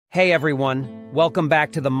Hey everyone, welcome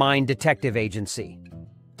back to the Mind Detective Agency.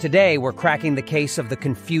 Today we're cracking the case of the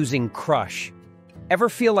confusing crush. Ever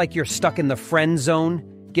feel like you're stuck in the friend zone,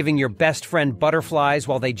 giving your best friend butterflies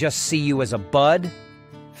while they just see you as a bud?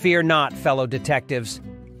 Fear not, fellow detectives.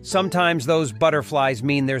 Sometimes those butterflies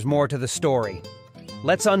mean there's more to the story.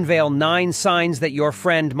 Let's unveil 9 signs that your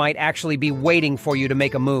friend might actually be waiting for you to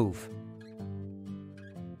make a move.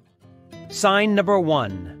 Sign number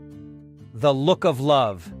 1. The look of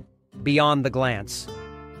love, beyond the glance.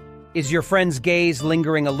 Is your friend's gaze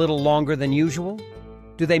lingering a little longer than usual?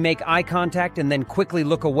 Do they make eye contact and then quickly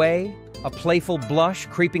look away, a playful blush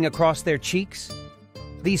creeping across their cheeks?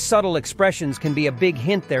 These subtle expressions can be a big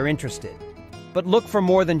hint they're interested. But look for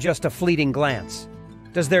more than just a fleeting glance.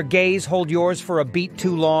 Does their gaze hold yours for a beat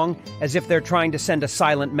too long, as if they're trying to send a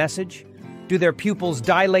silent message? Do their pupils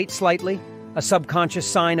dilate slightly, a subconscious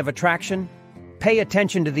sign of attraction? Pay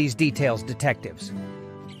attention to these details, detectives.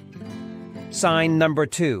 Sign number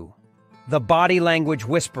 2. The body language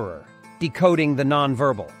whisperer, decoding the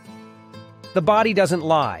nonverbal. The body doesn't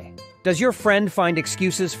lie. Does your friend find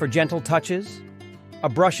excuses for gentle touches? A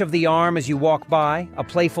brush of the arm as you walk by, a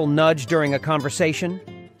playful nudge during a conversation?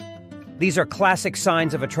 These are classic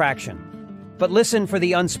signs of attraction. But listen for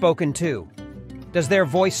the unspoken too. Does their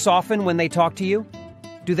voice soften when they talk to you?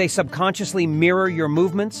 Do they subconsciously mirror your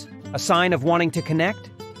movements, a sign of wanting to connect?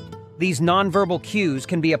 These nonverbal cues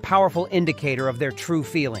can be a powerful indicator of their true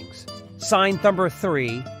feelings. Sign number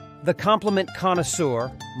 3, the compliment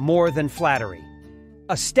connoisseur, more than flattery.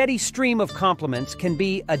 A steady stream of compliments can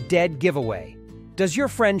be a dead giveaway. Does your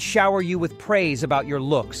friend shower you with praise about your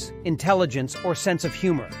looks, intelligence, or sense of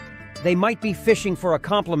humor? They might be fishing for a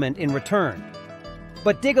compliment in return.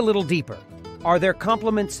 But dig a little deeper. Are their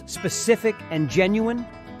compliments specific and genuine?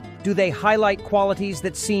 Do they highlight qualities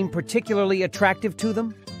that seem particularly attractive to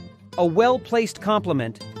them? A well-placed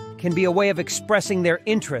compliment can be a way of expressing their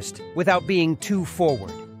interest without being too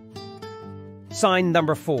forward. Sign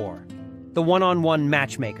number 4, the one-on-one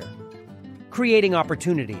matchmaker, creating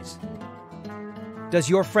opportunities. Does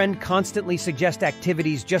your friend constantly suggest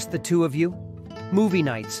activities just the two of you? Movie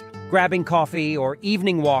nights, grabbing coffee, or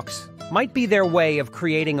evening walks might be their way of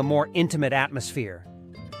creating a more intimate atmosphere.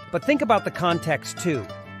 But think about the context too.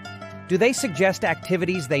 Do they suggest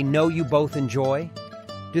activities they know you both enjoy?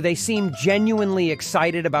 Do they seem genuinely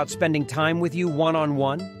excited about spending time with you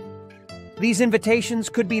one-on-one? These invitations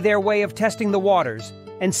could be their way of testing the waters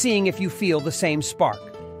and seeing if you feel the same spark.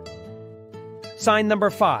 Sign number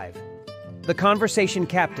 5. The conversation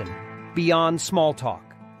captain, beyond small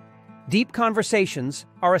talk. Deep conversations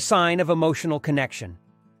are a sign of emotional connection.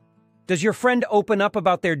 Does your friend open up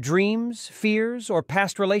about their dreams, fears, or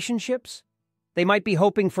past relationships? They might be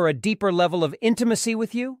hoping for a deeper level of intimacy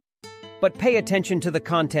with you. But pay attention to the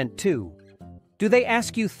content too. Do they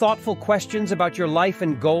ask you thoughtful questions about your life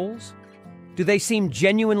and goals? Do they seem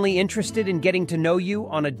genuinely interested in getting to know you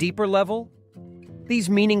on a deeper level? These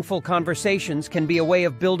meaningful conversations can be a way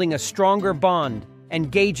of building a stronger bond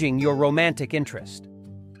and gauging your romantic interest.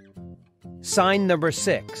 Sign number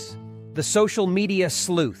 6. The social media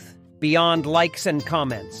sleuth, beyond likes and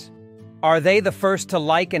comments. Are they the first to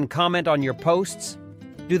like and comment on your posts?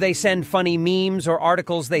 Do they send funny memes or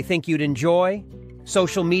articles they think you'd enjoy?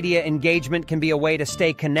 Social media engagement can be a way to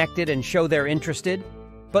stay connected and show they're interested.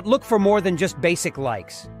 But look for more than just basic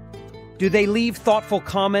likes. Do they leave thoughtful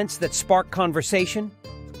comments that spark conversation?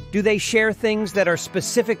 Do they share things that are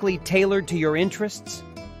specifically tailored to your interests?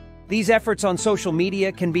 These efforts on social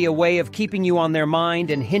media can be a way of keeping you on their mind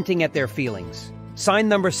and hinting at their feelings. Sign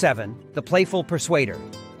number 7, the playful persuader,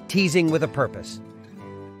 teasing with a purpose.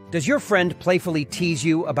 Does your friend playfully tease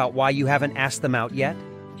you about why you haven't asked them out yet?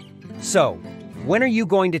 So, when are you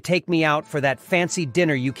going to take me out for that fancy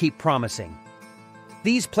dinner you keep promising?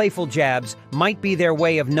 These playful jabs might be their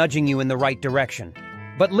way of nudging you in the right direction.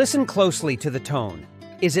 But listen closely to the tone.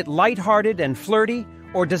 Is it lighthearted and flirty,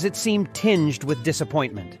 or does it seem tinged with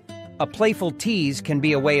disappointment? A playful tease can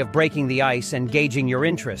be a way of breaking the ice and gauging your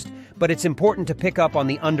interest, but it's important to pick up on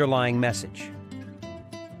the underlying message.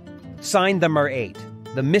 Sign number 8.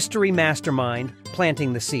 The mystery mastermind,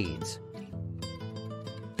 planting the seeds.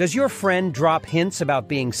 Does your friend drop hints about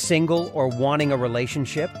being single or wanting a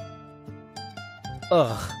relationship?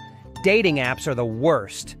 Ugh, dating apps are the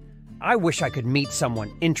worst. I wish I could meet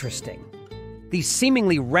someone interesting. These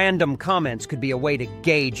seemingly random comments could be a way to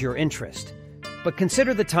gauge your interest. But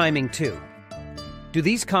consider the timing too. Do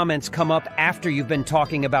these comments come up after you've been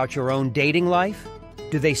talking about your own dating life?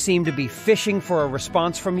 Do they seem to be fishing for a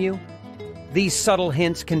response from you? These subtle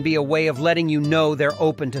hints can be a way of letting you know they're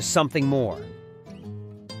open to something more.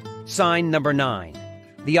 Sign number 9.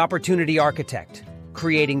 The opportunity architect,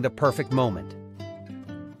 creating the perfect moment?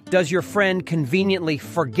 Does your friend conveniently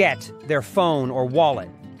forget their phone or wallet,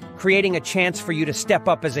 creating a chance for you to step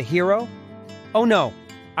up as a hero? Oh no,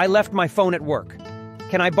 I left my phone at work.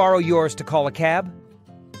 Can I borrow yours to call a cab?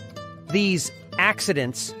 These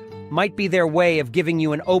accidents might be their way of giving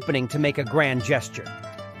you an opening to make a grand gesture.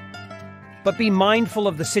 But be mindful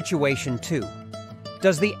of the situation too.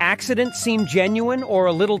 Does the accident seem genuine or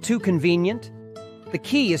a little too convenient? The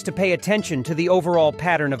key is to pay attention to the overall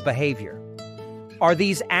pattern of behavior. Are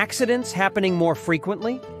these accidents happening more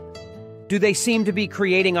frequently? Do they seem to be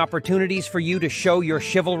creating opportunities for you to show your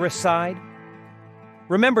chivalrous side?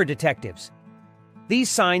 Remember, detectives, these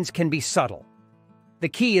signs can be subtle. The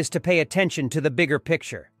key is to pay attention to the bigger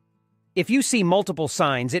picture. If you see multiple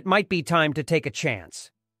signs, it might be time to take a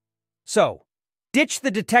chance. So, ditch the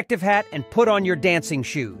detective hat and put on your dancing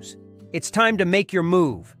shoes. It's time to make your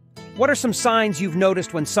move. What are some signs you've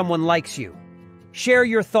noticed when someone likes you? Share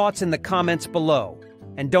your thoughts in the comments below.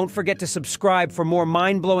 And don't forget to subscribe for more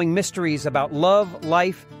mind-blowing mysteries about love,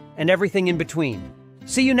 life, and everything in between.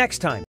 See you next time.